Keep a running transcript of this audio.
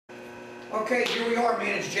Okay, here we are,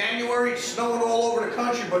 man. It's January, it's snowing all over the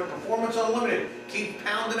country, but Proformance Unlimited keep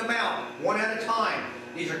pounding them out, one at a time.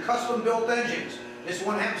 These are custom-built engines. This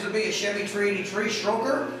one happens to be a Chevy 383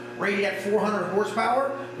 stroker, rated at 400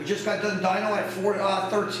 horsepower. We just got done dyno at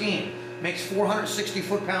 413. Makes 460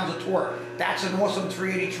 foot-pounds of torque. That's an awesome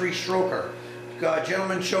 383 stroker.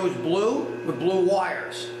 Gentleman chose blue with blue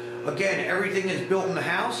wires. Again, everything is built in the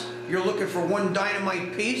house. You're looking for one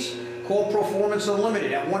dynamite piece. Call Proformance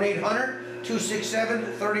Unlimited at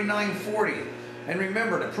 1-800-267-3940. And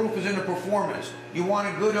remember, the proof is in the performance. You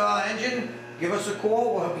want a good engine? Give us a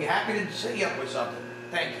call. We'll be happy to set you up with something.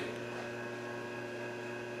 Thank you.